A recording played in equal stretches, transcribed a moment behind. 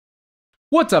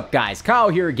What's up guys, Kyle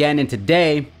here again, and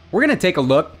today we're going to take a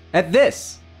look at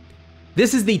this.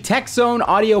 This is the TechZone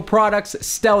Audio Products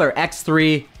Stellar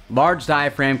X3 large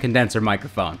diaphragm condenser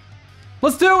microphone.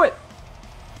 Let's do it!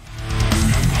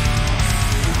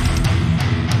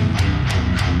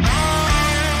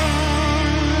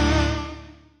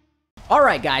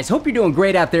 Alright guys, hope you're doing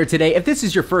great out there today. If this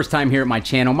is your first time here at my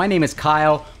channel, my name is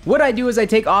Kyle. What I do is I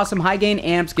take awesome high gain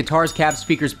amps, guitars, cabs,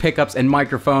 speakers, pickups, and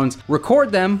microphones,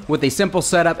 record them with a simple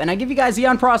setup, and I give you guys the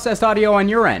unprocessed audio on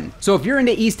your end. So if you're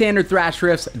into E standard thrash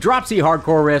riffs, drop C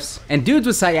hardcore riffs, and dudes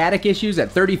with sciatic issues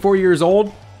at 34 years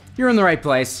old, you're in the right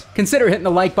place. Consider hitting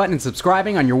the like button and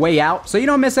subscribing on your way out so you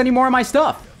don't miss any more of my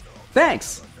stuff.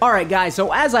 Thanks! Alright guys,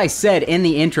 so as I said in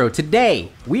the intro,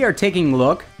 today we are taking a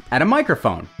look at a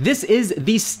microphone. This is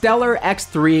the Stellar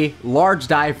X3 large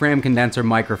diaphragm condenser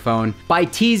microphone by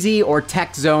TZ or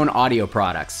TechZone Audio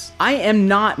Products. I am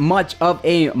not much of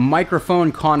a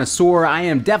microphone connoisseur. I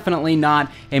am definitely not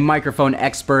a microphone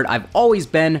expert. I've always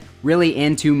been really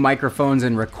into microphones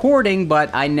and recording, but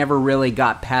I never really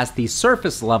got past the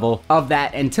surface level of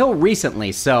that until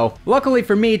recently. So luckily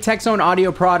for me, TechZone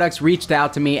Audio Products reached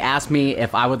out to me, asked me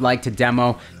if I would like to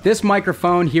demo this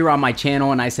microphone here on my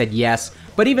channel, and I said yes.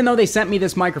 But even though they sent me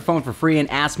this microphone for free and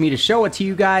asked me to show it to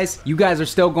you guys are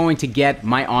still going to get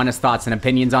my honest thoughts and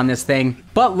opinions on this thing.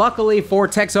 But luckily for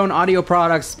TechZone Audio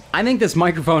Products, I think this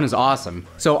microphone is awesome.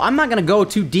 So I'm not gonna go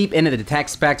too deep into the tech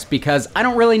specs because I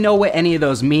don't really know what any of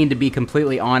those mean, to be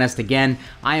completely honest. Again,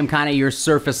 I am kind of your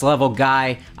surface level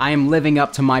guy. I am living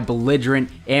up to my belligerent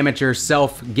amateur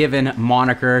self-given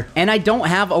moniker, and I don't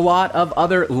have a lot of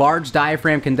other large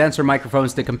diaphragm condenser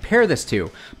microphones to compare this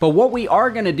to. But what we are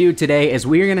gonna do today is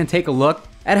we're gonna take a look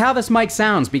at how this mic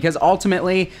sounds, because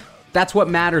ultimately, that's what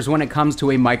matters when it comes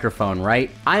to a microphone,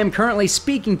 right? I am currently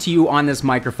speaking to you on this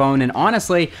microphone, and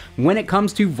honestly, when it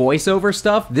comes to voiceover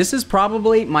stuff, this is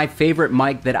probably my favorite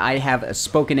mic that I have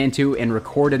spoken into and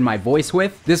recorded my voice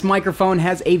with. This microphone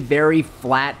has a very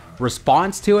flat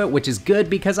response to it, which is good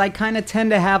because I kind of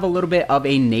tend to have a little bit of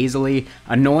a nasally,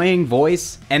 annoying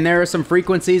voice, and there are some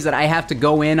frequencies that I have to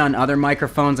go in on other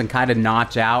microphones and kind of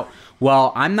notch out.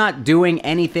 Well, I'm not doing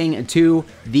anything to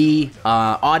the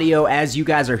audio as you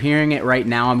guys are hearing it right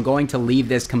now. I'm going to leave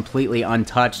this completely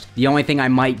untouched. The only thing I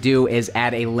might do is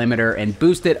add a limiter and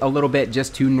boost it a little bit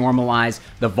just to normalize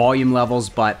the volume levels.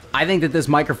 But I think that this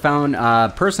microphone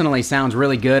personally sounds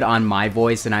really good on my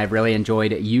voice, and I've really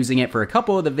enjoyed using it for a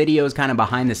couple of the videos kind of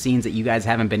behind the scenes that you guys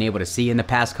haven't been able to see in the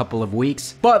past couple of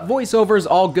weeks. But voiceover is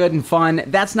all good and fun.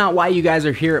 That's not why you guys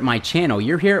are here at my channel.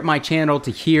 You're here at my channel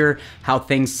to hear how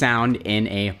things sound in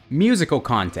a musical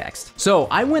context. So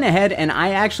I went ahead and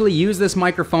I actually used this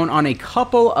microphone on a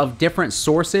couple of different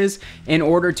sources in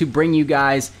order to bring you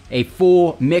guys a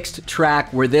full mixed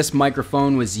track where this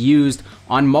microphone was used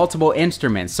on multiple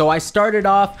instruments. So I started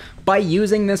off by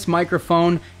using this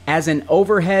microphone as an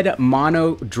overhead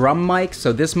mono drum mic.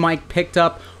 So this mic picked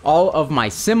up all of my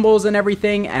cymbals and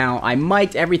everything, and I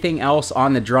mic'd everything else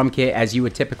on the drum kit as you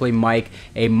would typically mic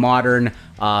a modern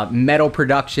metal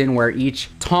production, where each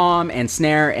tom and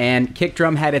snare and kick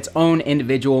drum had its own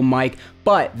individual mic.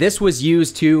 But this was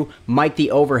used to mic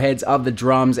the overheads of the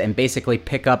drums and basically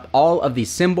pick up all of the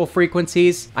cymbal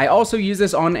frequencies. I also use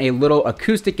this on a little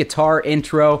acoustic guitar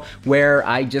intro where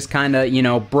I just kind of, you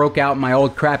know, broke out my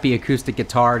old crappy acoustic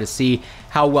guitar to see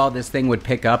how well this thing would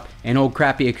pick up an old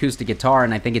crappy acoustic guitar,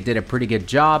 and I think it did a pretty good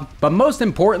job. But most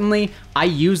importantly, I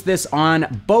used this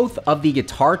on both of the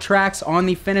guitar tracks on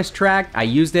the finished track. I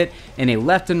used it in a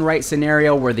left and right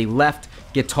scenario where the left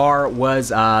guitar was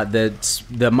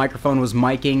the microphone was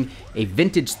miking a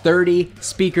vintage 30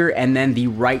 speaker, and then the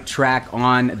right track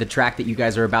on the track that you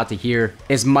guys are about to hear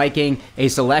is miking a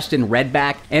Celestion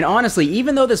Redback. And honestly,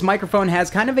 even though this microphone has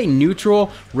kind of a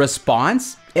neutral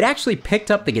response, it actually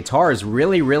picked up the guitars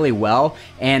really, really well,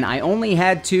 and I only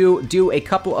had to do a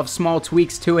couple of small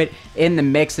tweaks to it in the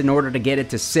mix in order to get it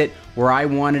to sit where I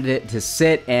wanted it to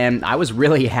sit, and I was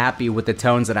really happy with the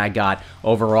tones that I got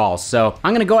overall. So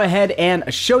I'm gonna go ahead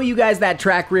and show you guys that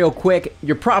track real quick.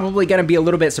 You're probably gonna be a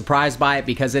little bit surprised by it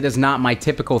because it is not my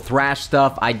typical thrash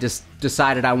stuff. I just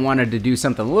decided I wanted to do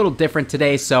something a little different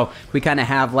today, so we kind of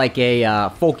have like a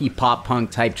folky pop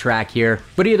punk type track here.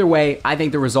 But either way, I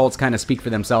think the results kind of speak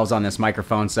for themselves on this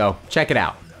microphone, so check it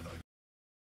out.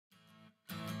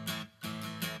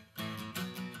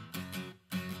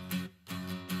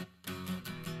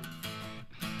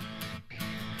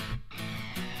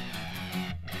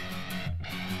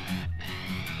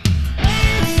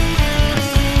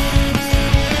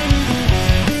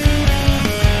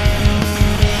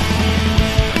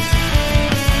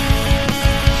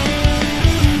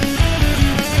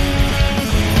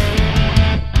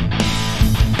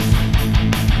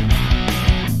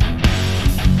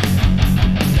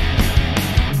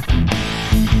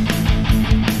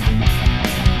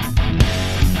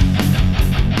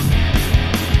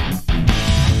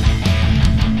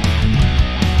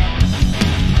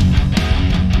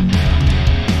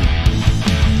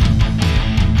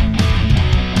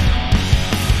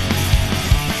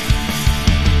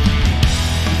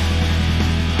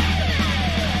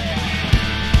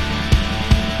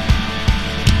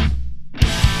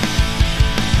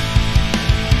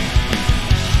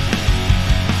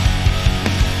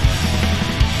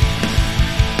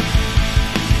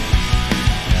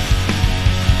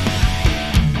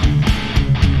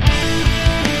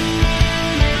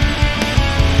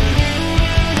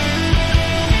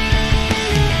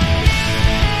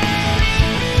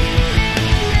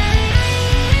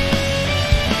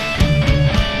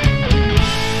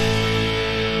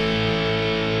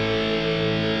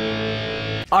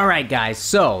 Alright guys,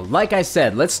 so like I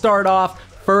said, let's start off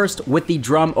first with the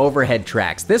drum overhead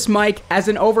tracks. This mic, as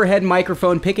an overhead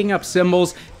microphone picking up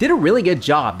cymbals, did a really good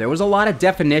job. There was a lot of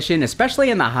definition, especially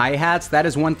in the hi-hats. That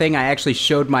is one thing I actually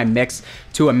showed my mix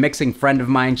to a mixing friend of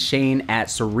mine, Shane at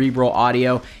Cerebral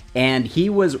Audio, and he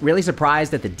was really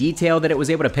surprised at the detail that it was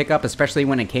able to pick up, especially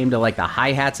when it came to like the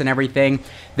hi-hats and everything.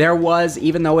 There was,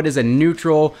 even though it is a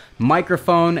neutral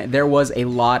microphone, there was a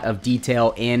lot of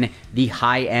detail in the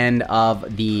high end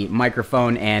of the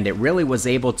microphone, and it really was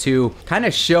able to kind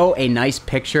of show a nice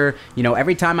picture. You know,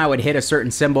 every time I would hit a certain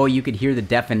cymbal, you could hear the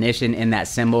definition in that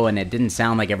cymbal, and it didn't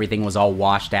sound like everything was all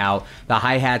washed out. The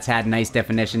hi-hats had nice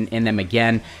definition in them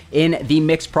again. In the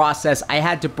mix process, I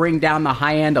had to bring down the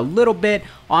high end a little bit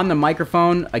on the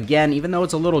microphone. Again, even though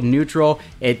it's a little neutral,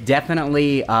 it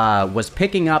definitely was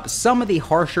picking up some of the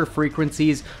harsher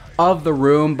frequencies of the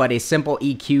room, but a simple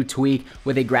EQ tweak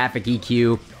with a graphic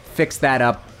EQ fixed that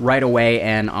up right away,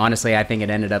 and honestly I think it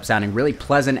ended up sounding really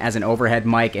pleasant as an overhead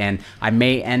mic, and I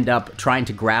may end up trying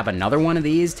to grab another one of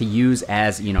these to use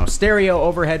as, you know, stereo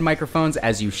overhead microphones,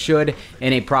 as you should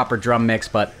in a proper drum mix,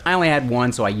 but I only had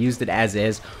one, so I used it as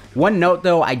is. One note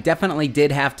though, I definitely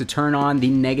did have to turn on the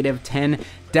 -10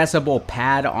 decibel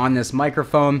pad on this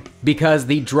microphone, because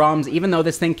the drums, even though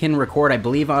this thing can record, I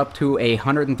believe, up to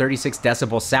 136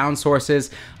 decibel sound sources,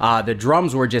 the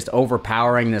drums were just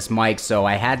overpowering this mic, so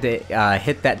I had to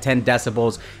hit that 10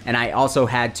 decibels, and I also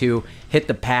had to hit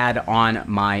the pad on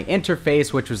my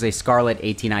interface, which was a Scarlett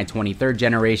 18i 23rd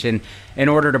generation, in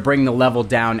order to bring the level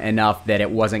down enough that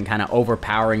it wasn't kind of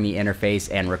overpowering the interface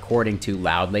and recording too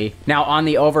loudly. Now on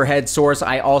the overhead source,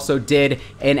 I also did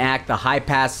enact the high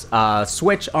pass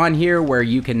switch on here, where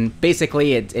you can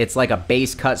basically, it's like a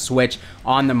bass cut switch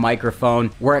on the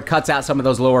microphone where it cuts out some of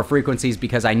those lower frequencies,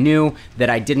 because I knew that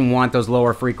I didn't want those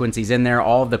lower frequencies in there.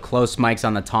 All of the close mics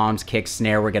on the toms, kick,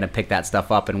 snare were going to pick that stuff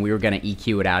up, and we were going to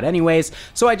EQ it out anyways.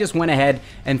 So I just went ahead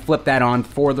and flipped that on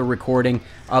for the recording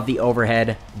of the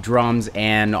overhead drums,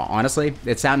 and honestly,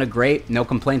 it sounded great. No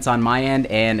complaints on my end,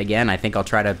 and again, I think I'll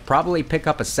try to probably pick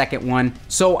up a second one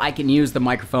so I can use the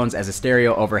microphones as a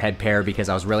stereo overhead pair, because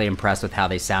I was really impressed with how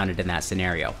they sounded in that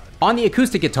scenario. On the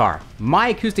acoustic guitar, my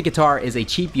acoustic guitar is a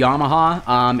cheap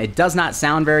Yamaha. It does not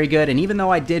sound very good, and even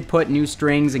though I did put new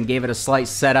strings and gave it a slight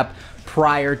setup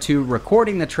prior to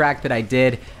recording the track that I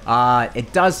did,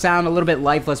 it does sound a little bit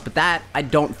lifeless, but that I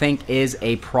don't think is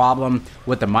a problem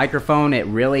with the microphone. It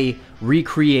really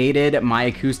recreated my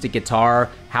acoustic guitar,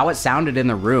 how it sounded in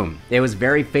the room. It was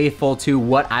very faithful to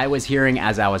what I was hearing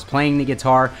as I was playing the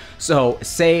guitar. So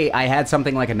say I had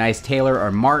something like a nice Taylor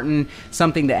or Martin,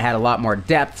 something that had a lot more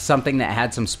depth, something that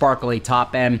had some sparkly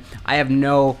top end, I have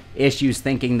no issues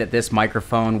thinking that this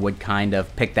microphone would kind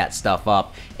of pick that stuff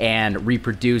up and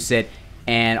reproduce it.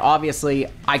 And obviously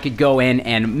I could go in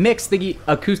and mix the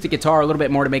acoustic guitar a little bit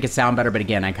more to make it sound better, but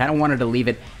again, I kind of wanted to leave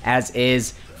it as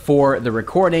is for the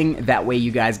recording. That way you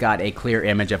guys got a clear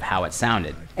image of how it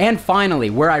sounded. And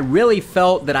finally, where I really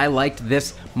felt that I liked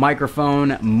this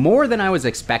microphone more than I was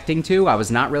expecting to, I was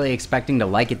not really expecting to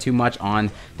like it too much on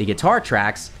the guitar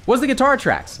tracks, was the guitar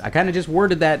tracks. I kind of just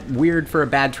worded that weird for a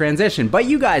bad transition, but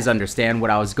you guys understand what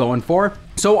I was going for.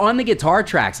 So on the guitar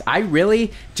tracks, I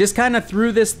really just kind of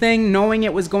threw this thing knowing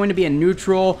it was going to be a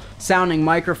neutral sounding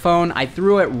microphone. I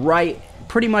threw it right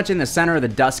pretty much in the center of the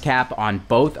dust cap on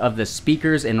both of the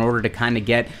speakers in order to kind of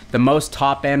get the most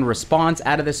top end response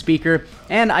out of the speaker,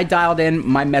 and I dialed in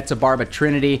my Mezzabarba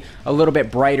Trinity a little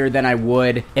bit brighter than I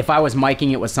would if I was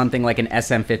miking it with something like an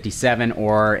SM57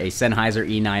 or a Sennheiser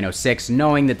E906,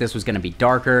 knowing that this was going to be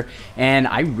darker, and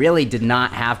I really did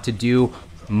not have to do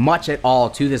much at all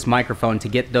to this microphone to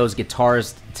get those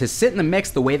guitars to sit in the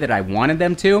mix the way that I wanted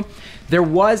them to. There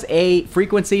was a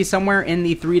frequency somewhere in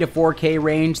the 3 to 4K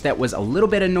range that was a little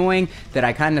bit annoying that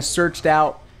I kind of searched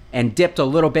out and dipped a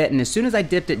little bit, and as soon as I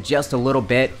dipped it just a little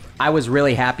bit, I was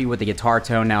really happy with the guitar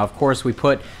tone. Now, of course, we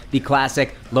put the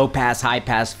classic low pass, high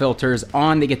pass filters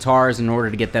on the guitars in order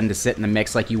to get them to sit in the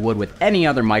mix like you would with any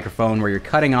other microphone, where you're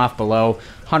cutting off below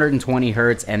 120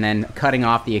 hertz and then cutting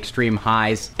off the extreme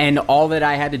highs. And all that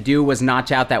I had to do was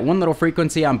notch out that one little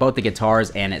frequency on both the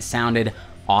guitars, and it sounded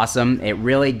awesome. It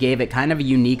really gave it kind of a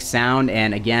unique sound,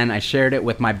 and again, I shared it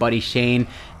with my buddy Shane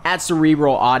at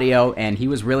Cerebral Audio, and he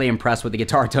was really impressed with the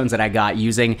guitar tones that I got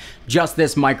using just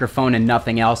this microphone and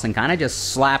nothing else, and kind of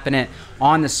just slapping it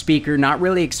on the speaker, not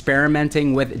really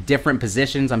experimenting with different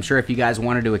positions. I'm sure if you guys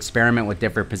wanted to experiment with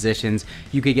different positions,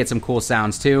 you could get some cool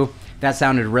sounds too. That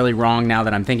sounded really wrong now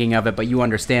that I'm thinking of it, but you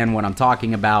understand what I'm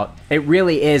talking about. It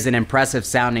really is an impressive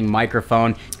sounding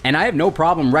microphone, and I have no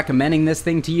problem recommending this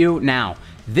thing to you. Now,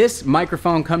 this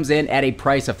microphone comes in at a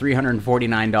price of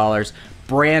 $349,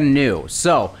 brand new.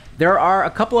 So there are a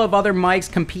couple of other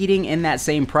mics competing in that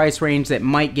same price range that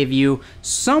might give you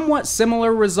somewhat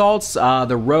similar results.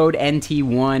 The Rode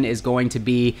NT1 is going to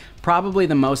be probably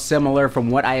the most similar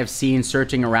from what I have seen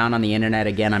searching around on the internet.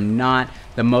 Again, I'm not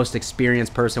the most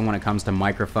experienced person when it comes to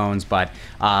microphones, but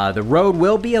the Rode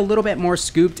will be a little bit more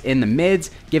scooped in the mids,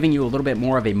 giving you a little bit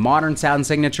more of a modern sound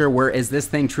signature, whereas this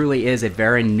thing truly is a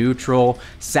very neutral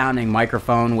sounding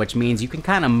microphone, which means you can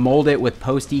kind of mold it with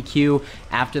post EQ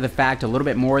after the fact a little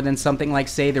bit more than something like,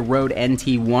 say, the Rode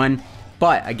NT1.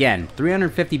 But again,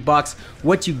 350 bucks,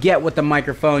 what you get with the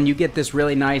microphone, you get this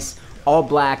really nice all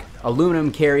black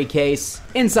aluminum carry case.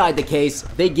 Inside the case,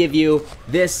 they give you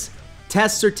this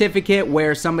test certificate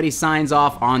where somebody signs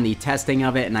off on the testing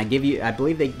of it, and I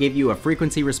believe they give you a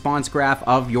frequency response graph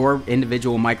of your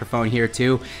individual microphone here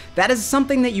too. That is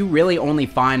something that you really only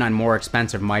find on more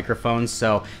expensive microphones,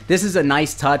 so this is a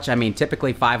nice touch. I mean,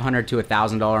 typically $500 to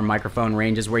 $1,000 microphone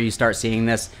ranges where you start seeing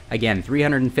this. Again,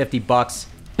 350 bucks.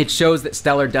 It shows that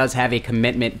Stellar does have a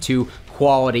commitment to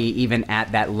quality even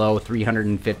at that low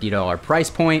 $350 price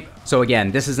point. So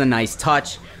again, this is a nice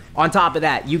touch. On top of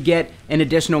that, you get an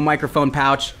additional microphone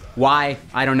pouch. Why?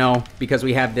 I don't know, because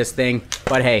we have this thing,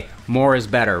 but hey, more is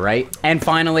better, right? And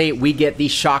finally, we get the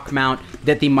shock mount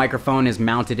that the microphone is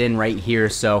mounted in right here.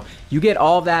 So you get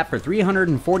all of that for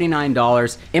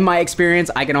 $349. In my experience,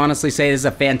 I can honestly say this is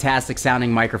a fantastic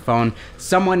sounding microphone.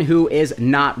 Someone who is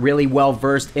not really well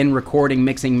versed in recording,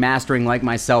 mixing, mastering like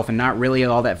myself, and not really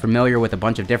all that familiar with a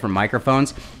bunch of different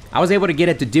microphones, I was able to get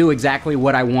it to do exactly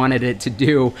what I wanted it to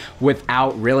do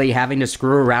without really having to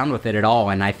screw around with it at all.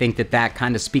 And I think that that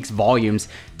kind of speaks volumes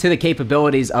to the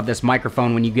capabilities of this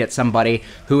microphone when you get somebody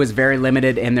who is very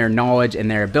limited in their knowledge and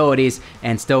their abilities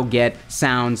and still get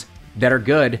sounds that are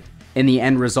good in the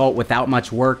end result without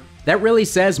much work. That really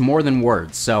says more than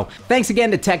words. So thanks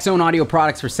again to TechZone Audio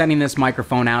Products for sending this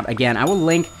microphone out. Again, I will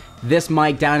link this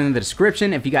mic down in the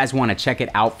description if you guys want to check it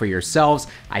out for yourselves.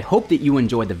 I hope that you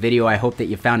enjoyed the video. I hope that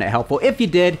you found it helpful. If you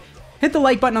did, hit the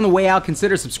like button on the way out.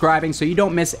 Consider subscribing so you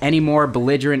don't miss any more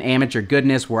belligerent amateur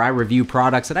goodness where I review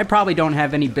products that I probably don't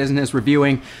have any business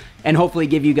reviewing, and hopefully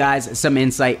give you guys some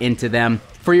insight into them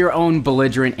for your own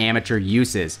belligerent amateur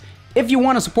uses. If you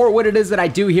want to support what it is that I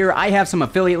do here, I have some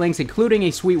affiliate links, including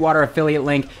a Sweetwater affiliate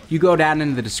link. You go down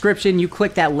in the description, you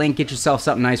click that link, get yourself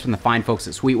something nice from the fine folks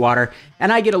at Sweetwater,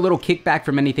 and I get a little kickback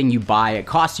from anything you buy. It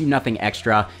costs you nothing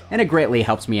extra, and it greatly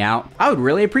helps me out. I would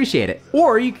really appreciate it.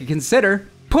 Or you could consider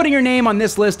putting your name on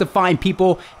this list of fine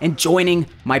people and joining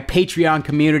my Patreon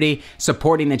community,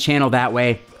 supporting the channel that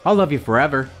way. I'll love you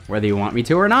forever, whether you want me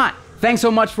to or not. Thanks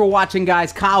so much for watching,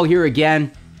 guys. Kyle here again,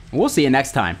 and we'll see you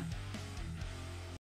next time.